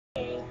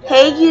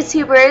Hey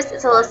YouTubers,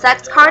 it's a little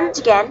sex carnage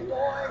again.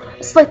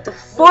 It's like the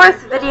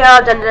 4th video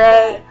I've done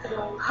today.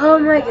 Oh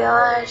my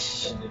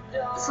gosh.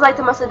 This is like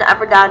the most I've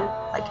ever done.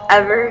 Like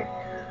ever.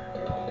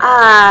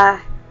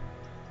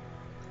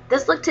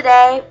 This look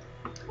today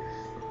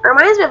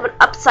reminds me of an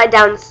upside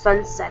down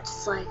sunset.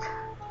 It's like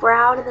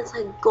brown and it's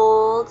like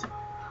gold.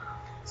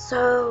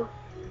 So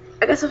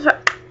I guess I'm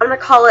gonna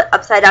call it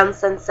upside down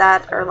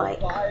sunset, or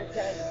like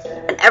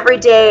an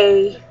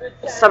everyday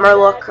summer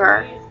look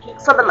or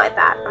something like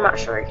that. I'm not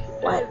sure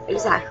what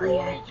exactly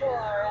yet.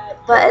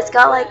 But it's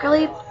got like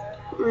really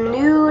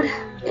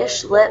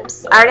nude-ish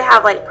lips. I already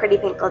have like pretty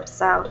pink lips,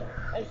 so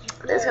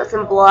it's got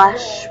some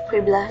blush,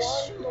 pretty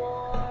blush.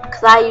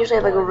 Because I usually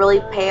have like a really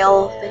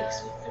pale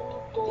face.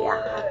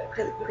 Yeah,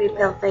 pretty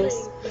pale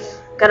face.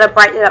 Gotta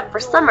brighten it up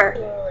for summer.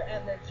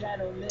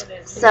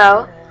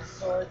 So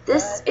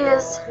this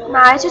is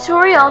my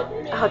tutorial.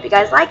 I hope you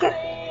guys like it.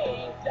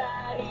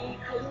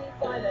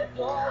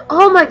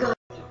 Oh my god.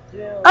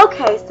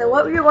 Okay, so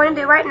what we're going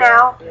to do right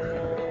now,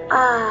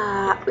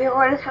 we are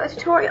going to have a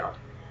tutorial.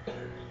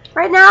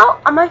 Right now,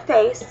 on my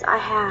face, I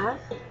have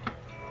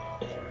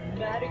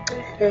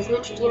this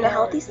Neutrogena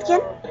Healthy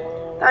Skin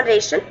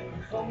Foundation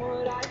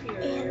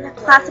in the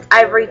Classic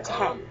Ivory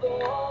 10.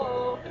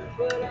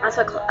 That's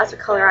what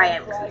color I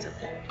am.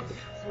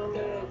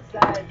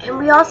 And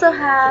we also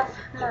have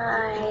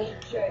my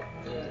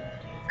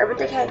Urban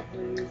Decay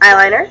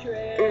eyeliner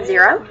in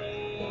 0,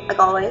 like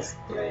always.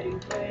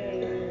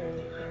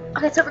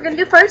 Okay, so what we're going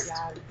to do first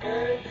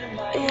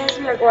is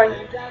we are going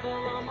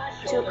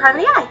to prime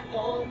the eye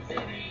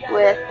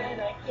with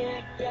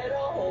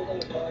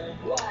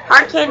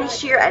Hard Candy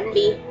Sheer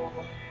Envy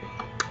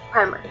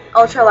Primer,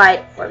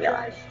 Ultralight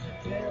Formula.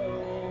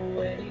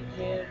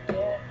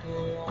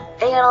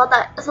 And you gotta let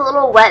that, it's a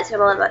little wet, so I'm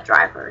gonna let that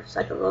dry first,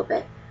 like a little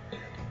bit.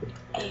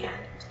 And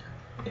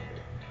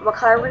what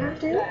color are we gonna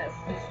do?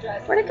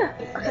 Where'd it go?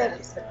 Okay.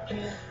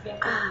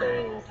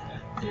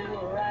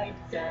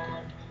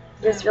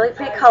 This really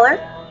pretty color.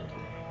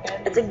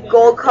 It's a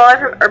gold color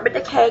from Urban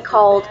Decay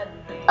called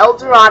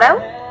Dorado.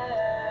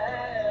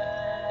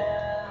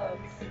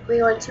 We're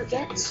going to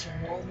get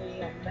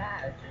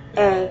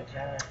a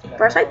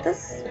brush like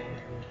this.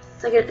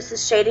 It's like it's a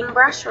shading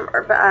brush from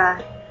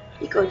Urban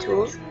Eco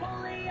Tools. I'm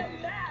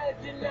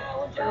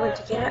going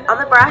to get it on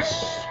the brush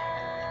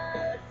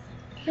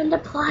and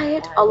apply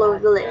it all over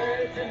the lid.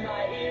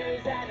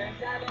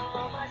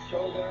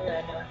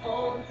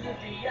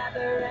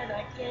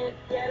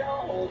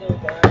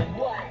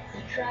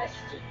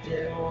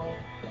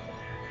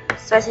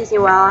 So as you see,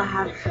 well, I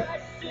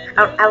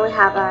only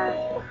have a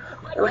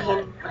little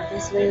hand like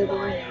this available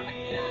right now.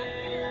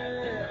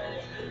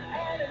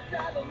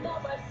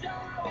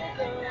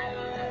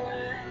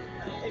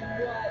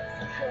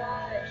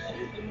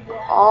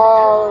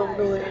 All over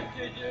the lid,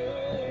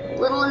 a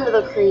little into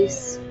the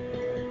crease.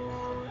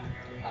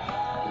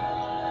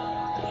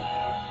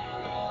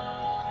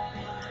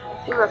 I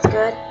think that's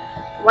good.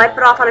 Wipe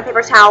it off on a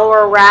paper towel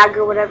or a rag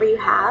or whatever you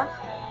have.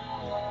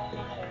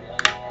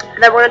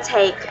 And then we're going to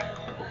take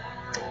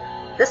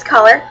this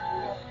color,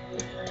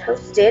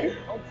 Toasted,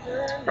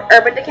 from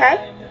Urban Decay.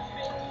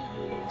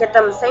 Get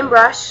them the same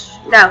brush.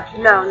 No,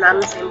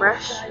 not the same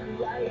brush.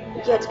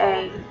 Get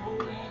a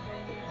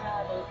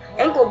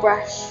angle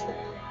brush.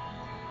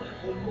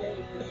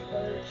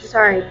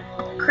 Sorry,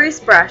 crease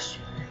brush.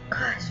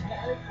 Gosh.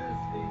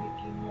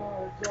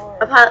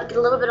 Apply, get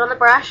a little bit on the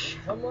brush.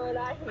 Put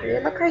it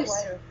in the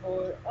crease.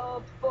 Oh,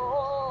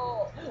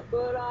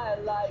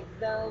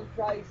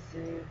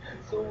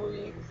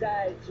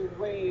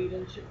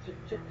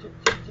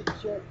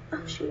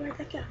 shoot, where'd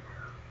that go?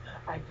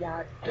 I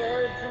got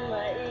birds in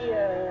my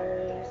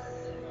ears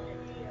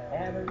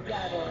and a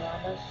rattle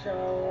on my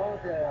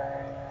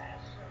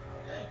shoulders.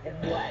 And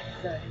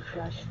what's a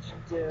crush to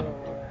do?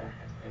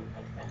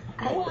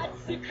 I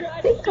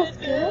think that's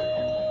good.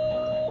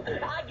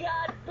 I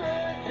got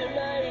birds in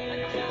my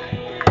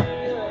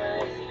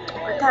ears.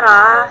 Put that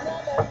off.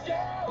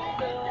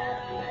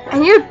 And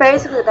you're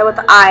basically done with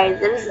the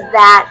eyes. It is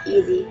that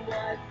easy.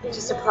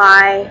 Just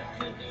apply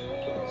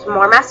some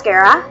more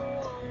mascara.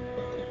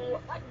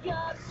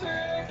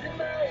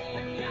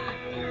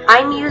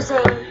 I'm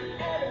using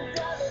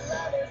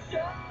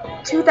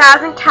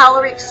 2000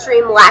 Calorie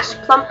Extreme Lash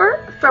Plumper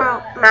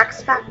from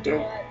Max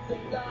Factor.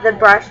 The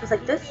brush was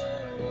like this.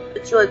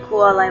 It's really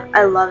cool.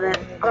 I love it.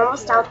 I'm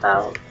almost out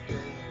though.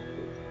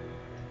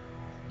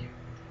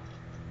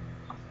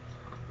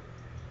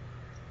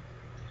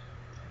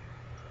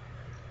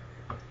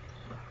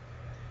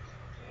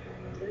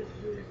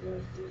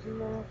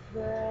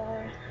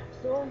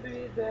 Don't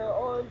be there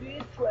or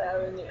be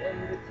square, and the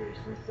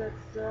invitation said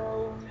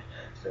so.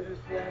 So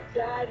just let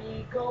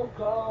daddy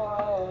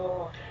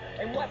go.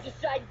 And watch it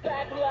strike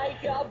back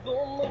like a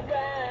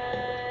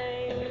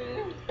boomerang.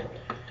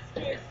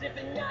 Scared,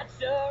 sipping, not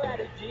sure how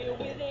to deal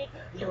with it.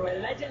 You're a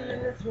legend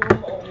in this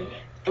room only.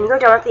 And you go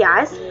down with the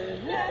eyes.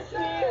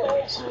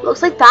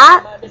 Looks like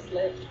that.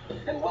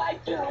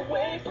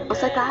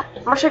 Looks like that.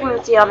 I'm not sure if you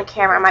can see it on the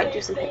camera. I might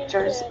do some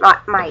pictures.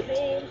 Might,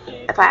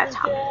 if I have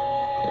time.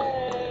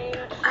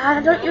 I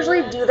don't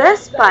usually do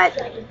this, but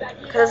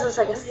because this is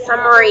like a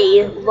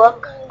summery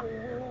look,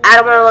 I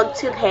don't want to look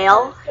too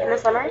pale in the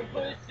summer.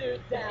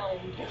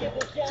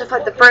 So for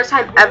like the first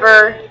time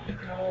ever,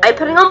 I'm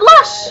putting on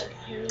blush.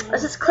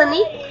 This is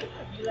Clinique,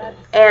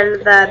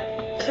 and the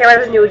camera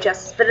doesn't do it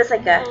justice, but it's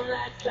like a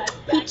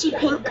peachy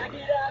pink.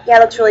 Yeah,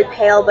 it looks really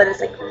pale, but it's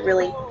like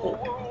really pink.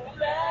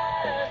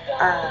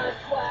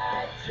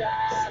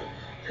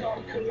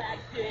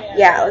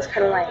 Yeah, it looks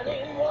kind of like,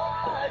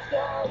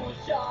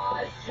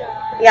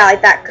 yeah,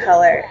 like that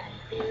color,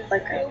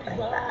 like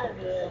that.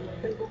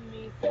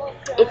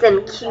 It's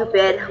in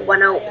Cupid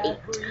 108.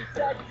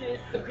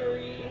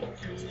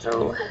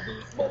 So,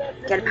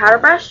 get a powder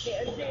brush.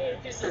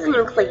 This isn't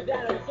even clean.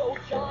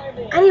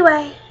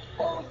 Anyway,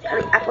 got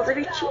the apples of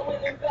your cheek.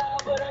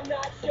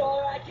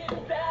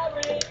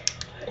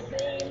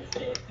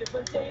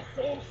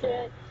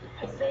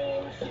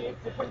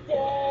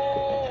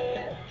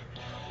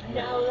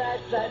 Now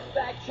let's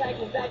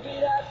backtrack and back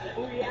it up.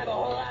 We have a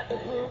whole lot to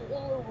prove.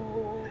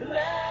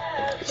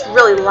 It's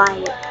really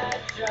light.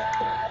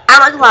 I don't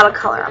like a lot of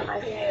color on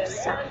my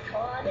face, so.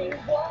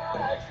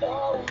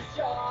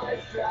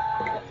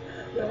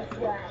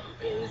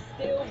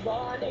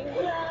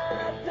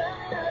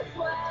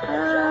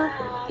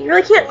 You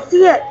really can't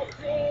see it.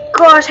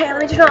 Gosh, hey,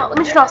 let me turn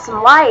off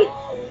some light.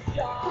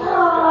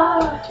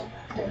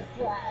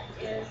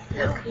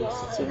 Can you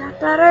see that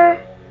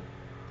better?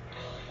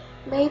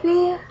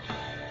 Maybe?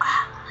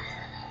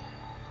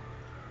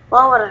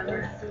 Well,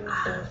 whatever.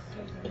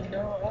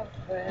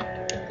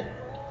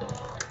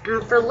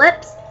 And for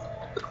lips,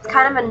 it's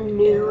kind of a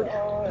nude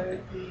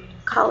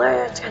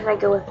color to kind of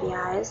go with the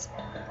eyes.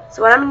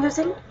 So what I'm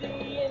using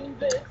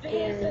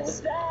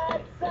is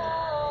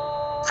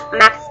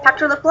Max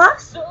Spectra Lip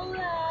Gloss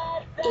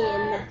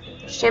in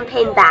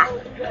Champagne Bath.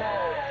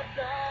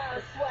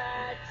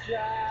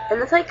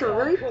 And it's like a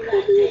really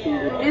pretty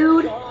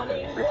nude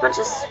with a bunch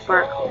of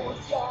sparkles.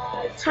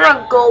 It's kind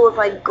of gold with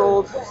like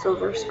gold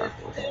silver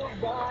sparkles.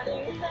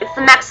 It's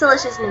the Max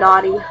Delicious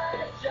Naughty.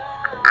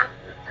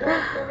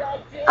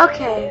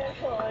 Okay.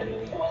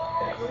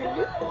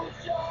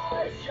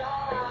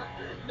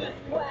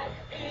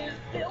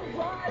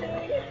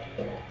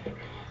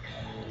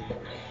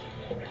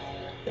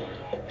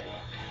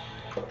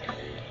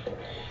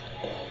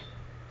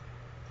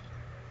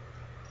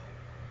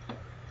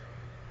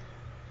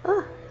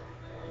 Oh.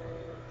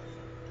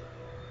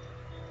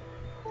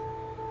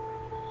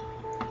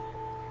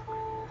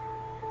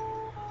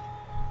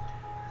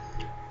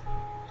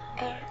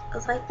 And it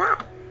goes like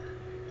that.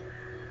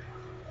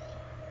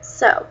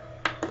 So,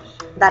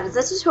 that is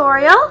the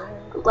tutorial.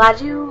 I'm glad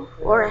you,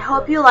 or I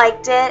hope you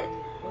liked it.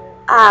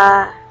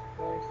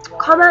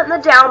 Comment in the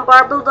down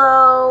bar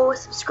below,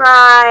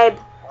 subscribe,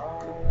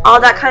 all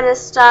that kind of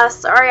stuff.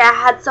 Sorry I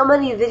had so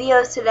many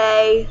videos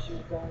today.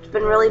 I've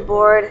been really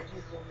bored.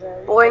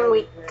 Boring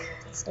week.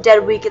 It's a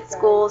dead week at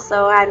school,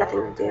 so I had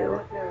nothing to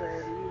do.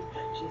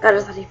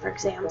 Gotta study for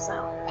exams,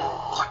 so.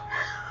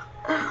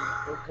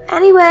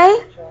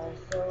 Anyway,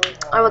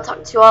 I will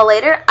talk to you all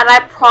later, and I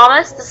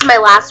promise this is my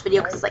last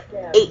video because it's like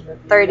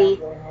 8:30.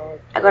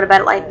 I go to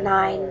bed at like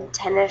 9,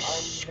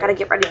 10ish. Gotta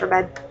get ready for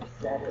bed.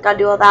 Gotta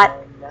do all that.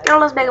 Get all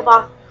this makeup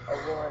off.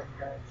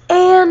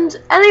 And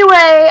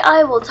anyway,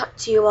 I will talk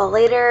to you all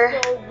later.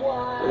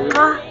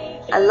 Mwah.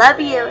 I love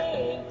you.